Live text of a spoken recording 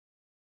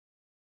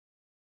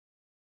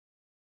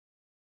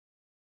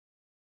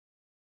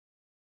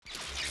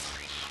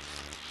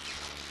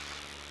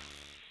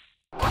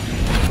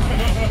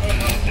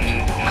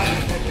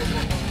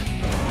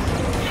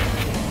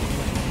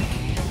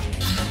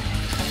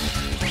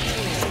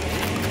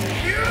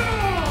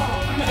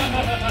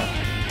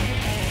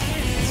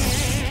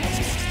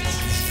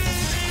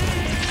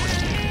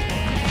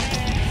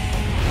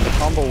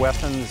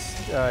weapons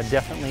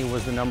definitely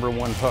was the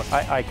 #1 hook.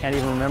 I can't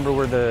even remember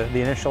where the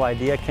initial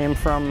idea came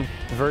from.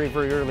 Very,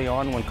 very early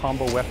on when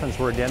combo weapons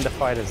were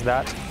identified as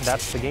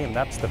that's the game,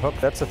 that's the hook.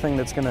 That's the thing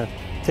that's going to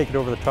take it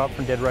over the top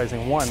from Dead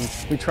Rising 1.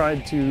 We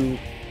tried to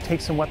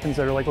take some weapons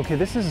that are like, okay,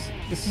 this is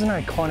an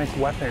iconic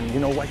weapon, you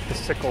know, like the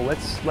sickle,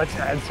 let's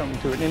add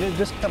something to it. And it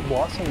just kept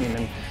blossoming,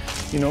 and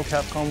you know,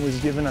 Capcom was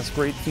giving us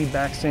great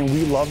feedback saying,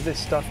 we love this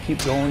stuff, keep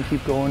going,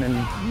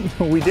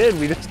 and we did.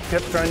 We just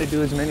kept trying to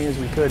do as many as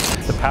we could.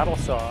 The paddle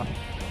saw,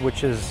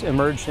 which has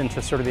emerged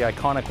into sort of the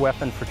iconic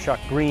weapon for Chuck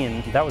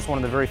Green, that was one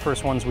of the very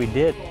first ones we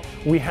did.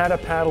 We had a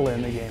paddle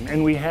in the game,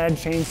 and we had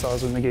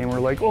chainsaws in the game. We're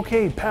like,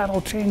 okay,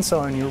 paddle,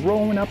 chainsaw, and you're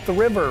rolling up the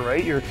river,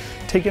 right? You're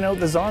taking out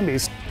the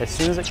zombies. As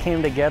soon as it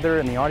came together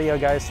and the audio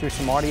guys threw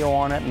some audio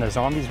on it and the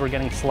zombies were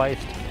getting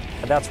sliced,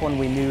 that's when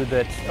we knew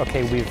that,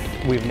 okay,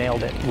 we've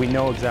nailed it. We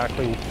know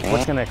exactly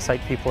what's going to excite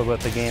people about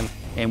the game.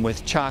 And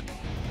with Chuck,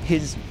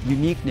 his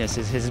uniqueness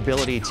is his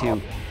ability to,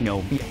 you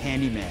know, be a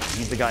handyman.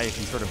 He's the guy who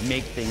can sort of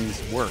make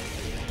things work.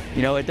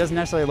 You know, it doesn't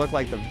necessarily look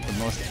like the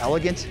most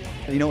elegant,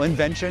 you know,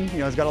 invention. You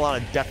know, it's got a lot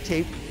of duct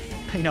tape,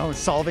 you know,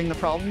 solving the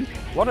problem.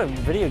 A lot of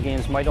video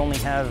games might only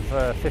have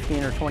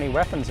 15 or 20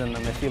 weapons in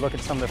them. If you look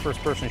at some of the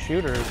first-person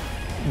shooters,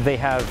 they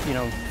have, you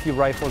know, a few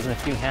rifles and a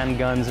few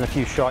handguns and a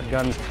few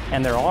shotguns,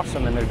 and they're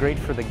awesome and they're great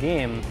for the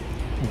game,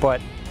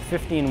 but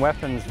 15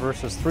 weapons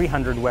versus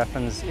 300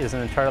 weapons is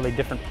an entirely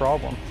different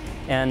problem.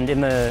 And in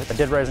the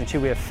Dead Rising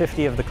 2, we have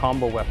 50 of the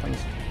combo weapons.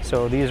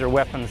 So these are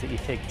weapons that you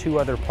take 2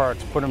 other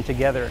parts, put them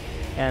together,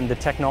 and the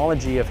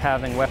technology of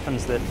having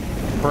weapons that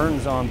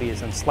burn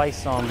zombies and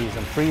slice zombies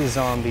and freeze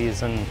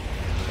zombies and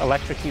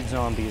electrocute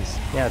zombies,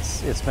 yeah,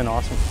 it's been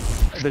awesome.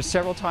 There's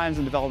several times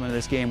in development of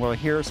this game where I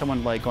hear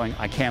someone like going,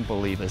 I can't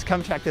believe this,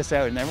 come check this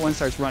out, and everyone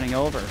starts running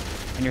over.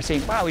 And you're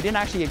saying, wow, we didn't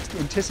actually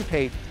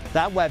anticipate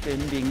that weapon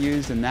being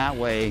used in that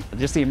way.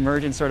 Just the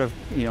emergent sort of,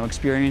 you know,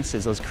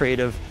 experiences, those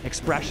creative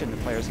expression the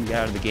players can get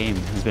out of the game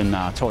has been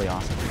totally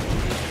awesome.